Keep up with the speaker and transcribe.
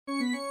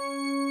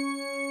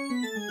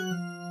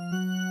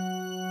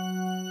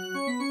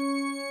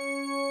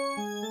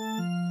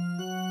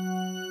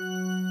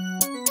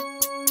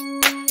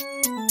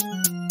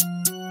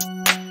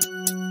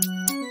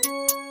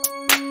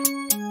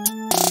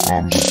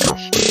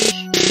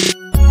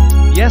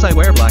Yes, I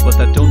wear black, but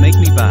that don't make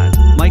me bad.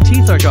 My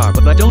teeth are sharp,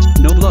 but I don't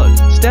no blood.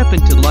 Step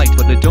into light,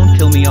 but they don't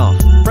kill me off.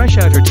 Fresh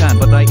out her tan,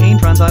 but I ain't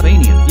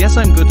Transylvanian. Yes,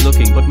 I'm good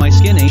looking, but my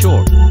skin ain't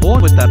short.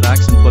 Born with that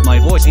accent, but my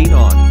voice ain't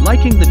odd.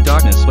 Liking the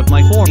darkness, but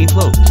my form ain't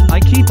cloaked.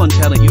 I keep on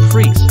telling you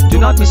freaks, do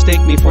not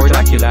mistake me for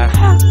Dracula.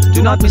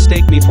 Do not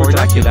mistake me for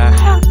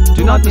Dracula.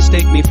 Do not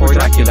mistake me for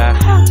Dracula.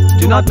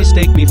 Do not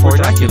mistake me for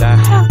Dracula.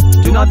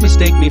 Do not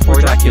mistake me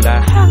for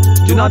Dracula.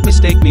 Do not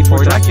mistake me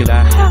for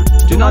Dracula.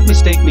 Do not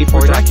mistake me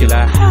for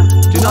Dracula.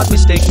 Do not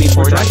mistake me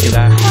for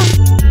Dracula.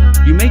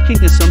 You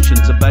making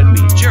assumptions about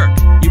me, jerk.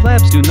 You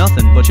plebs do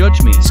nothing but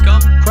judge me,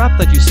 scum. Crap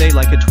that you say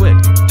like a twit,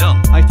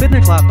 dumb. I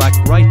finna clap back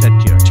right at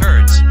you,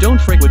 turds. Don't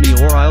frick with me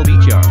or I'll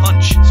beat ya.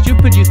 Punch.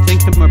 Stupid, you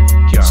think I'm a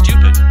ya.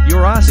 Stupid.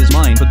 Your ass is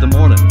mine, but the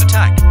morning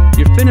attack.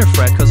 You're finna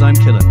fret cause I'm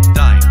killing.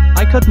 Die.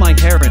 I cut my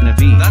hair in a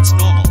V. That's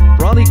normal.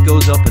 Brolly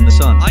goes up in the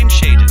sun. I'm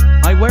shaded.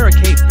 I wear a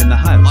cape in the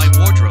house. My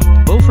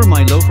wardrobe. Both for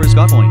my loafers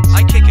got points.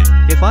 I kick it.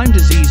 If I'm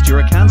diseased, you're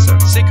a cancer.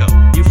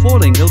 Sicko. You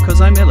falling ill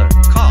cause I'm iller.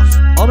 Cough.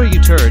 All of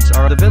you turds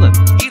are the villain.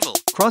 Evil.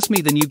 Cross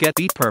me then you get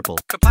beat purple.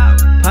 Kapow.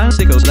 Pound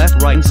sickos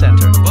left, right and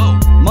center. Whoa.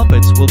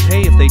 Muppets will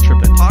pay if they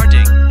trippin'.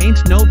 Harding.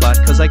 Ain't no bat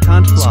cause I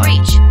can't fly.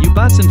 Screech. You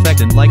bats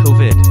infected like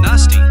COVID.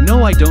 Nasty.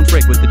 No, I don't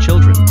frick with the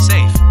children.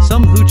 Safe.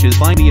 Some hooches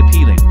find me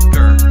appealing.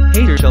 Grr.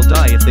 Haters shall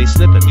die if they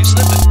slip it. You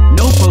slip it.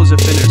 No pose of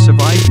finner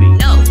survive me.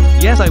 No.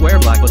 Yes, I wear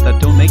black, but that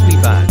don't make me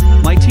bad.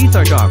 My teeth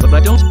are sharp, but I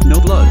don't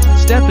no blood.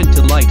 Step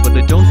into light, but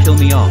they don't kill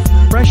me off.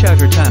 Fresh out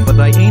her tan, but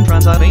I ain't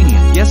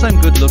Transylvanian. Yes, I'm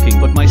good looking,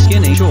 but my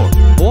skin ain't short.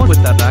 Born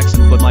with that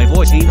accent, but my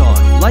voice ain't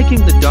odd.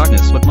 Liking the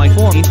darkness, but my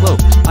form ain't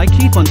cloaked. I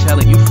keep on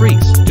telling you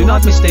freaks, do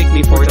not mistake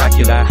me for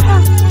Dracula.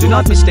 Do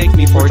not mistake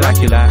me for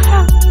Dracula.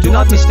 Do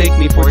not mistake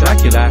me for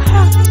Dracula.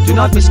 Do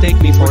not mistake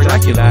me for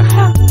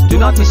Dracula. Do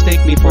not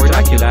mistake me for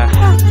Dracula.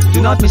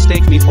 Do not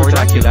mistake me for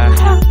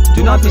Dracula.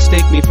 Do not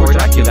mistake me for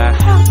Dracula.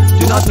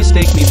 Do not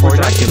mistake me for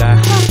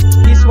Dracula.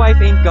 His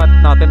wife ain't got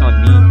nothing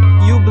on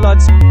me. You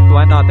bloods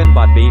want nothing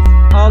but beef.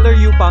 All of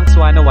you punks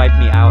wanna wipe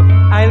me out.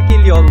 I'll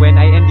kill y'all when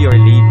I end your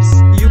leaves.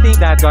 You think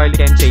that garlic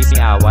can chase me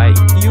away?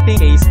 You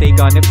think Ace they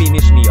gonna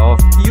finish me off?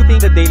 You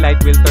think the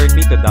daylight will turn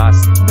me to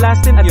dust?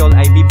 Blasting at y'all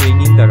I be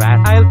bringing the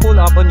wrath. I'll pull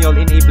up on y'all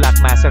in a black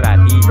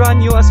Maserati.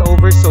 Run you as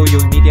over so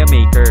you'll media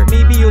maker.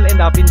 Maybe you'll end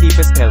up in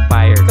deepest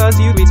hellfire. Cause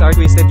you tweets are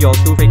twisted, y'all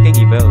too freaking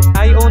evil.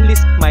 I only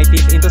stick my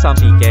teeth into some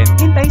chicken.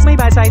 Entice my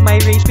bad side, my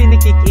rage finna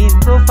kick in.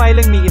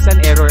 Profiling me is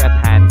an error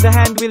at hand. The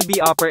hand will be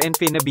upper and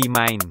finna be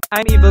mine.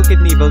 I'm evil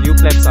Knievel, you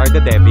plebs are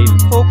the devil.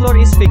 Folklore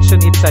is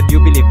fiction, it's sad you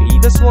believe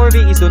it. The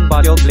swarthy is done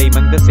but you'll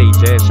blaming the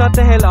sages. Shut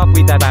the hell up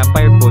with that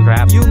vampire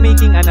bullcrap. You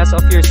making an ass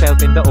of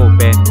yourself in the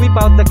open. Whip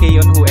out the K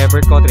on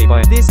whoever caught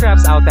ribbon. This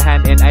wraps out the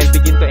hand and I'll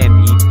begin to end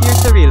it.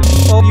 Here's the real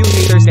me. All you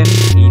haters can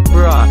eat,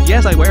 bruh.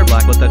 Yes, I wear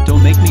black, but that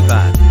don't make me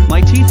bad.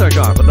 My teeth are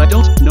sharp, but I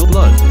don't no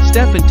blood.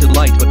 Step into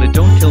light, but they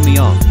don't kill me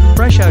off.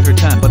 Fresh out her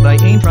tan, but I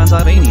ain't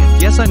Transylvanian.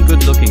 Yes, I'm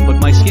good looking, but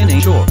my skin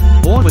ain't short.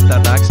 Born with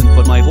that accent,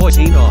 but my voice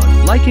ain't odd.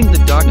 Liking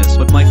the darkness,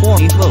 but my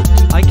form ain't cloaked.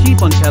 I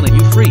keep on telling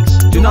you freaks,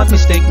 do not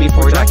mistake me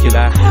for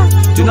Dracula.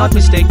 Do not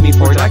mistake me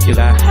for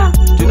Dracula.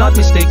 Do not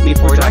mistake me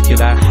for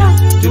Dracula.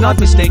 Do not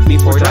mistake me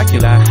for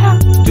Dracula.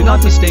 Do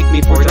not mistake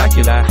me for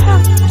Dracula.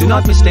 Do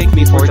not mistake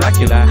me for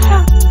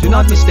Dracula. Do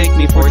not mistake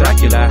me for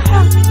Dracula.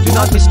 Do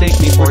not mistake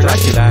me for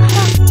Dracula.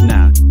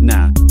 Nah,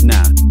 nah,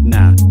 nah,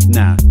 nah,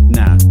 nah,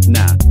 nah,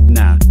 nah,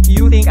 nah.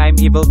 You think I'm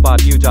evil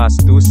but you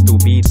just too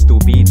stupid,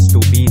 stupid,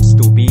 stupid,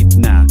 stupid.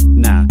 Nah,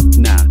 nah,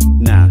 nah,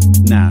 nah,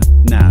 nah,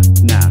 nah,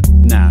 nah,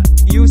 nah.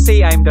 You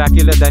say I'm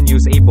Dracula then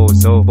use a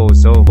bozo,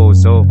 bozo,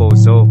 bozo,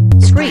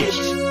 bozo.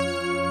 Screech.